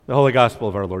The Holy Gospel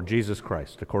of our Lord Jesus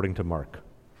Christ, according to Mark.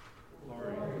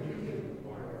 Glory to you,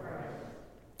 Lord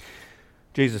Christ.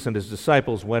 Jesus and his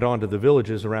disciples went on to the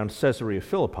villages around Caesarea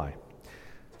Philippi.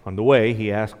 On the way,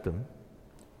 he asked them,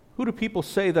 "Who do people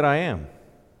say that I am?"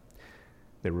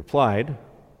 They replied,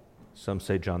 "Some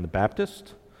say John the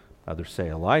Baptist, others say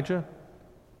Elijah,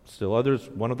 still others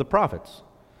one of the prophets."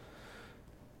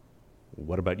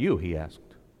 "What about you?" he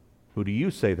asked. "Who do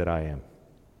you say that I am?"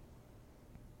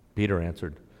 Peter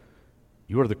answered,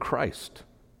 "You are the Christ."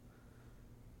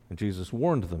 And Jesus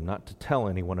warned them not to tell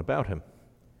anyone about him.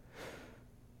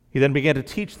 He then began to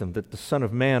teach them that the Son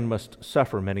of Man must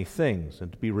suffer many things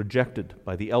and be rejected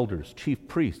by the elders, chief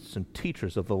priests, and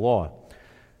teachers of the law,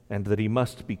 and that he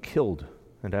must be killed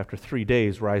and after 3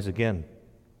 days rise again.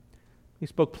 He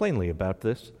spoke plainly about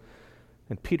this,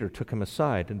 and Peter took him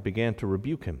aside and began to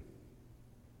rebuke him.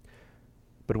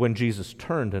 But when Jesus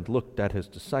turned and looked at his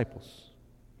disciples,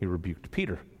 he rebuked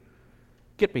Peter.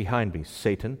 "Get behind me,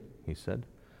 Satan," he said.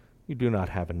 "You do not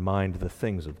have in mind the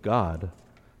things of God,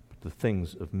 but the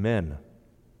things of men."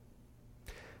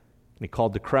 And he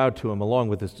called the crowd to him along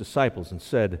with his disciples and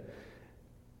said,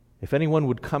 "If anyone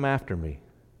would come after me,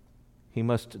 he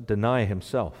must deny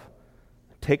himself,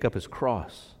 take up his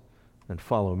cross, and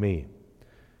follow me.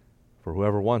 For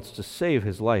whoever wants to save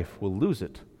his life will lose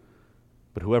it,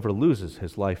 but whoever loses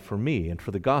his life for me and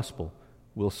for the gospel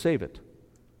will save it.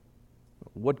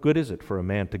 What good is it for a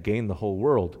man to gain the whole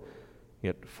world,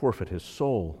 yet forfeit his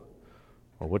soul?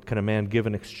 Or what can a man give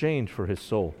in exchange for his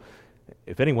soul?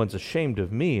 If anyone's ashamed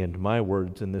of me and my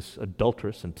words in this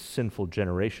adulterous and sinful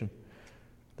generation,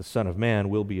 the Son of Man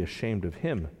will be ashamed of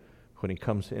him when he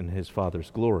comes in his Father's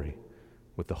glory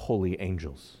with the holy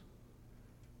angels."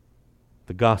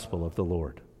 The Gospel of the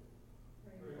Lord.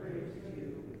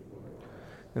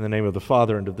 In the name of the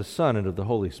Father, and of the Son, and of the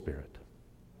Holy Spirit.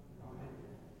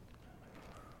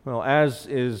 Well, as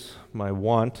is my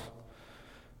wont,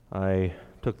 I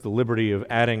took the liberty of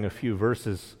adding a few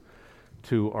verses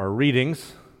to our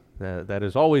readings. That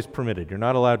is always permitted. You're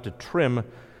not allowed to trim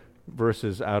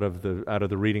verses out of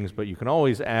the readings, but you can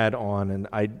always add on. And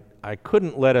I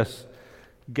couldn't let us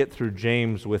get through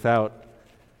James without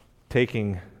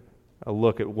taking a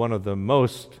look at one of the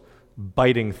most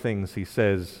biting things he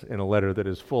says in a letter that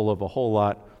is full of a whole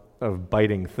lot of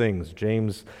biting things.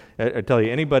 James, I tell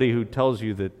you, anybody who tells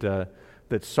you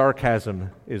that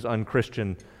sarcasm is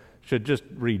unchristian should just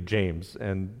read James,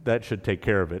 and that should take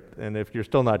care of it. And if you're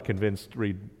still not convinced,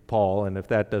 read Paul, and if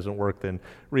that doesn't work, then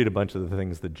read a bunch of the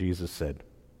things that Jesus said.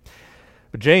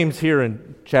 But James here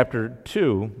in chapter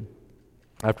 2,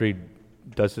 after he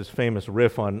does his famous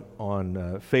riff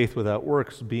on faith without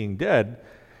works being dead,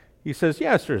 he says,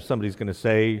 yeah, sure, somebody's going to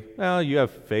say, well, you have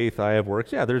faith, I have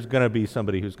works. Yeah, there's going to be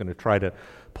somebody who's going to try to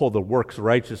pull the works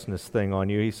righteousness thing on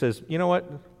you. He says, you know what?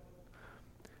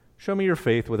 Show me your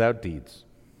faith without deeds.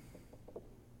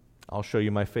 I'll show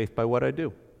you my faith by what I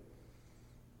do.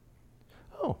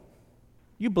 Oh,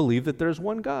 you believe that there's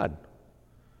one God.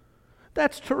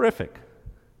 That's terrific.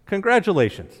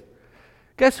 Congratulations.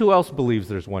 Guess who else believes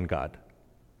there's one God?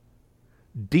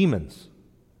 Demons.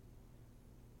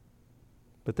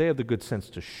 But they have the good sense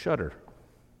to shudder.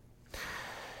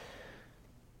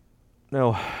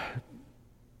 Now,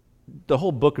 the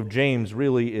whole book of James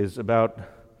really is about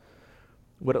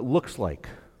what it looks like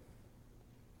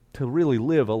to really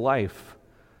live a life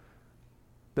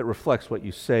that reflects what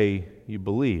you say you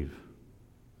believe.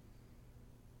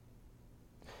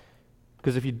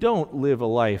 Because if you don't live a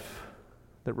life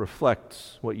that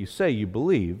reflects what you say you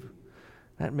believe,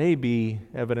 that may be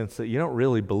evidence that you don't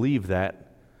really believe that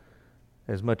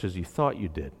as much as you thought you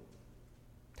did.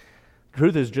 The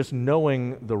truth is, just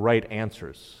knowing the right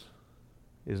answers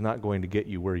is not going to get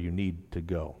you where you need to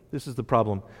go. This is the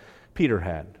problem Peter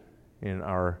had in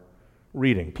our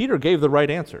reading. Peter gave the right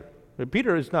answer. But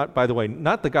Peter is not, by the way,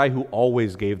 not the guy who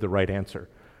always gave the right answer,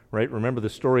 right? Remember the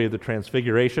story of the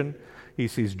Transfiguration? He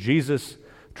sees Jesus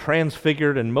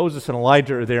transfigured, and Moses and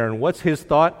Elijah are there, and what's his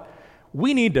thought?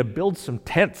 We need to build some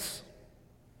tents.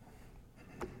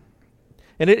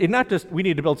 And it not just we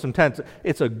need to build some tents,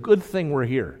 it's a good thing we're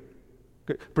here.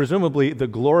 Presumably the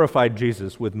glorified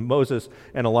Jesus with Moses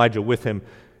and Elijah with him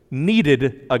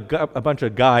needed a bunch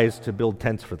of guys to build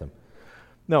tents for them.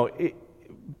 No,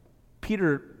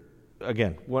 Peter,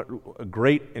 again, what a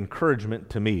great encouragement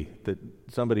to me that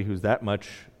somebody who's that much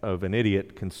of an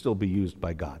idiot can still be used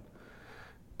by God.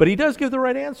 But he does give the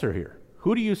right answer here.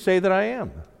 Who do you say that I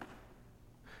am?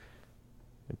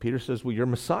 And Peter says, well, you're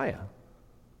Messiah.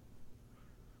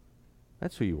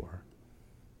 That's who you are.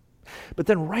 But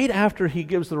then right after he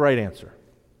gives the right answer,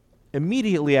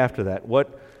 immediately after that,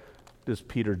 what does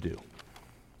Peter do?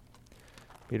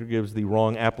 Peter gives the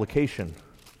wrong application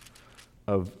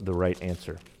of the right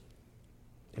answer.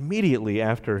 Immediately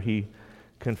after he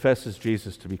confesses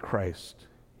Jesus to be Christ,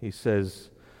 he says,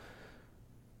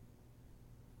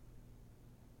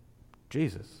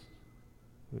 Jesus,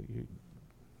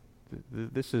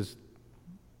 this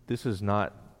is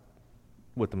not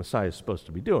what the Messiah is supposed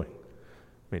to be doing.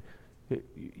 I mean,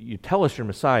 you tell us you're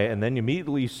Messiah, and then you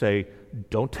immediately say,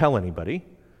 don't tell anybody,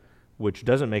 which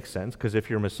doesn't make sense, because if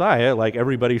you're Messiah, like,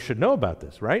 everybody should know about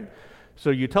this, right?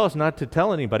 So you tell us not to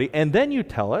tell anybody, and then you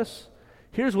tell us,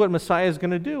 here's what Messiah is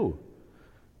going to do.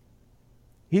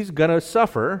 He's going to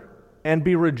suffer and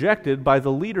be rejected by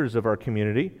the leaders of our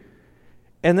community,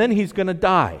 and then he's going to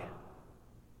die.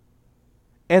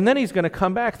 And then he's going to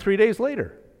come back 3 days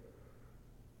later,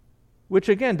 which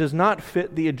again does not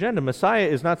fit the agenda. Messiah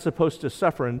is not supposed to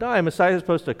suffer and die. Messiah is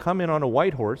supposed to come in on a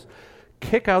white horse,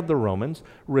 kick out the Romans,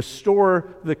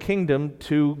 restore the kingdom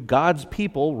to God's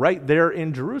people right there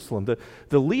in Jerusalem.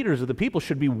 The leaders of the people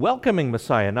should be welcoming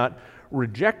Messiah, not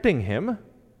rejecting him.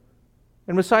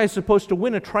 And Messiah is supposed to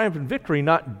win a triumphant victory,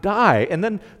 not die. And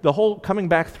then the whole coming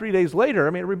back 3 days later, I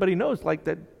mean, everybody knows, like,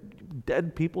 that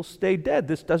dead people stay dead.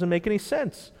 This doesn't make any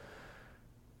sense.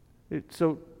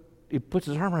 So he puts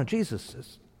his arm around Jesus,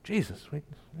 says, Jesus, wait,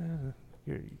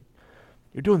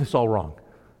 you're doing this all wrong.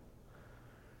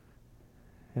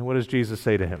 And what does Jesus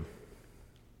say to him?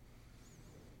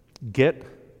 Get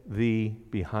thee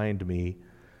behind me,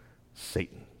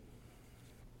 Satan.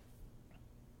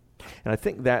 And I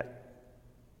think that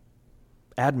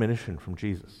admonition from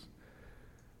Jesus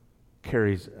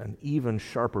carries an even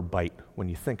sharper bite when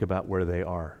you think about where they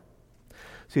are.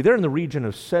 See, they're in the region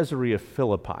of Caesarea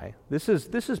Philippi. This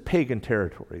is pagan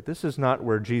territory. This is not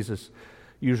where Jesus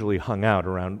usually hung out,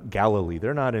 around Galilee.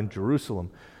 They're not in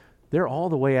Jerusalem. They're all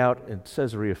the way out in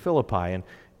Caesarea Philippi. And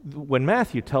when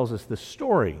Matthew tells us this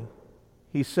story,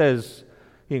 he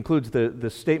includes the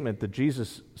statement that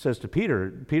Jesus says to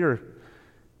Peter, Peter,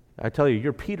 I tell you,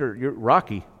 you're Peter, you're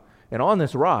rocky, and on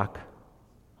this rock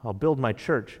I'll build my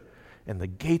church, and the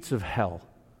gates of hell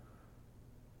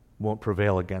won't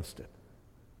prevail against it.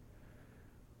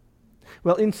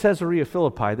 Well, in Caesarea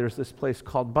Philippi, there's this place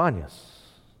called Banias.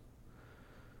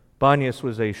 Banias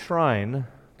was a shrine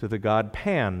to the god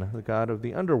Pan, the god of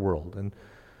the underworld. And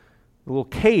the little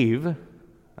cave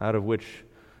out of which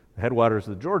the headwaters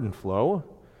of the Jordan flow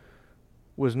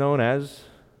was known as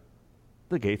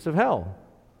the gates of hell.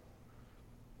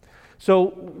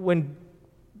 So when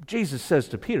Jesus says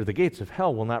to Peter, the gates of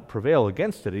hell will not prevail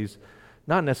against it, he's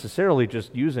not necessarily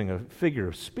just using a figure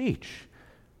of speech.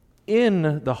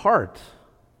 In the heart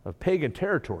of pagan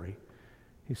territory,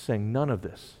 he's saying none of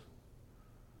this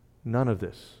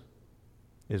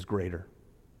is greater.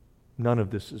 None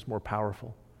of this is more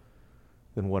powerful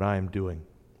than what I am doing.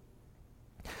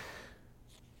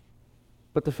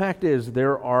 But the fact is,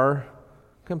 there are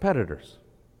competitors.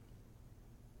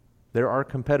 There are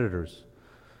competitors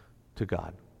to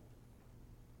God.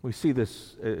 We see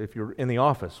this if you're in the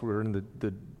office. We're in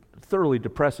the thoroughly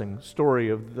depressing story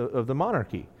of the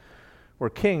monarchy, where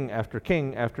king after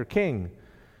king after king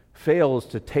fails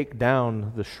to take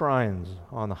down the shrines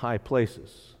on the high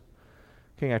places.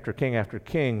 King after king after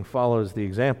king follows the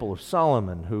example of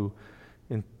Solomon, who,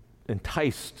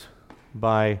 enticed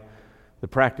by the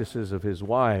practices of his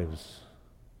wives,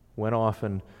 went off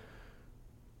and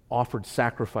offered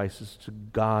sacrifices to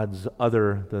gods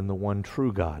other than the one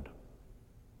true God.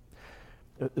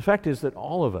 The fact is that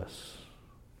all of us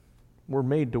were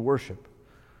made to worship.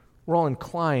 We're all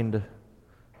inclined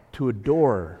to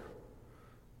adore,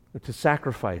 to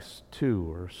sacrifice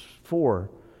to, or for,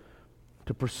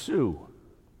 to pursue.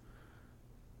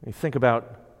 You think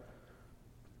about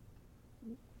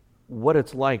what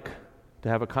it's like to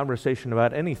have a conversation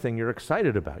about anything you're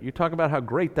excited about. You talk about how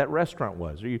great that restaurant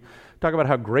was, or you talk about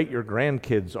how great your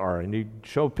grandkids are, and you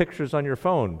show pictures on your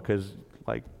phone because,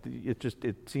 like, it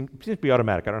seems to be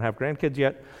automatic. I don't have grandkids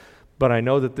yet, but I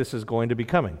know that this is going to be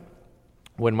coming.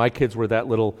 When my kids were that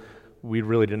little, we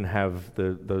really didn't have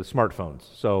the smartphones,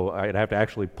 so I'd have to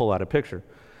actually pull out a picture.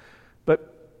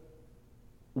 But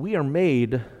we are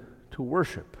made to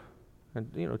worship. And,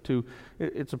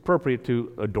 it's appropriate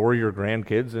to adore your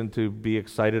grandkids and to be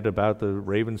excited about the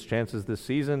Ravens' chances this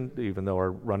season, even though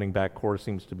our running back core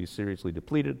seems to be seriously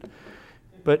depleted.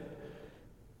 But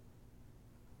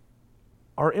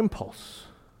our impulse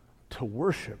to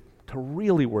worship, to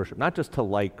really worship, not just to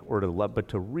like or to love, but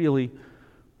to really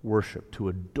worship, to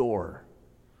adore,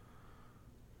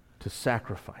 to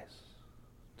sacrifice,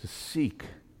 to seek,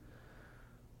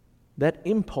 that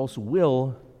impulse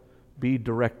will be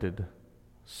directed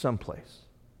someplace.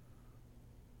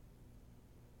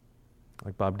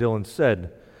 Like Bob Dylan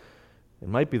said, it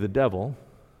might be the devil,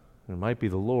 it might be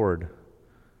the Lord,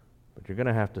 but you're going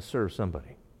to have to serve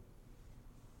somebody.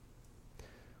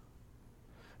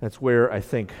 That's where I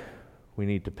think we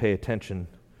need to pay attention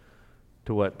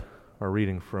to what our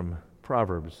reading from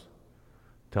Proverbs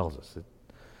tells us.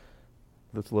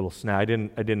 That's a little snap. I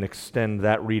didn't extend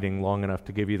that reading long enough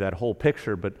to give you that whole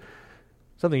picture, but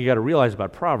something you got to realize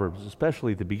about Proverbs,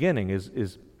 especially at the beginning,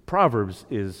 is Proverbs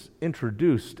is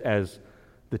introduced as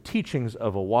the teachings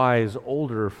of a wise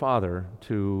older father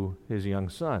to his young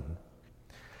son.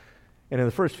 And in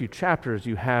the first few chapters,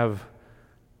 you have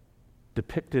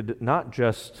depicted not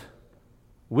just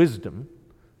wisdom,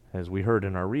 as we heard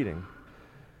in our reading,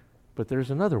 but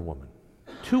there's another woman.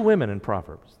 Two women in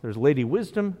Proverbs. There's Lady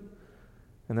Wisdom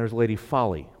and there's Lady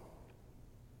Folly.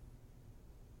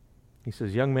 He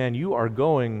says, young man, you are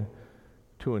going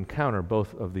to encounter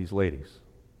both of these ladies.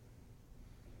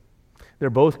 They're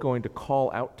both going to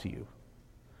call out to you.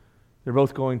 They're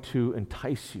both going to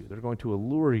entice you. They're going to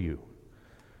allure you.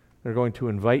 They're going to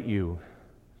invite you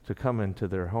to come into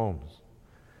their homes.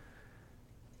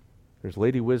 There's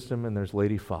Lady Wisdom and there's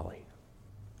Lady Folly.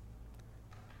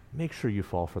 Make sure you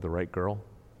fall for the right girl.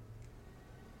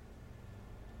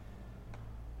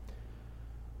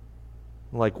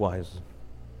 Likewise,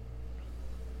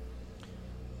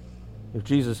 if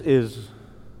Jesus is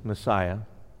Messiah,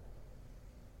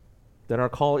 then our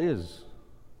call is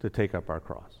to take up our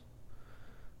cross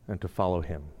and to follow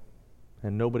him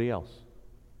and nobody else.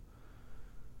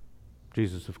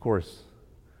 Jesus, of course,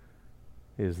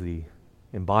 is the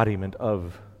embodiment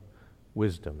of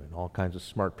wisdom, and all kinds of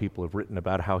smart people have written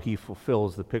about how he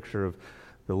fulfills the picture of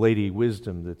the Lady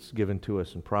Wisdom that's given to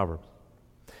us in Proverbs.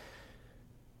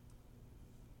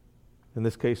 In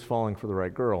this case, falling for the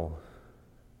right girl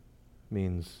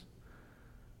means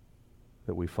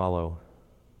that we follow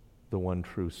the one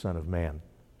true Son of Man,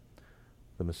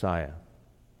 the Messiah,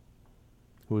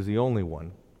 who is the only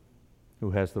one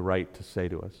who has the right to say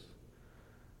to us,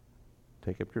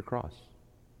 take up your cross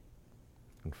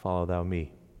and follow thou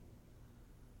me.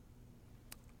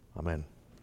 Amen.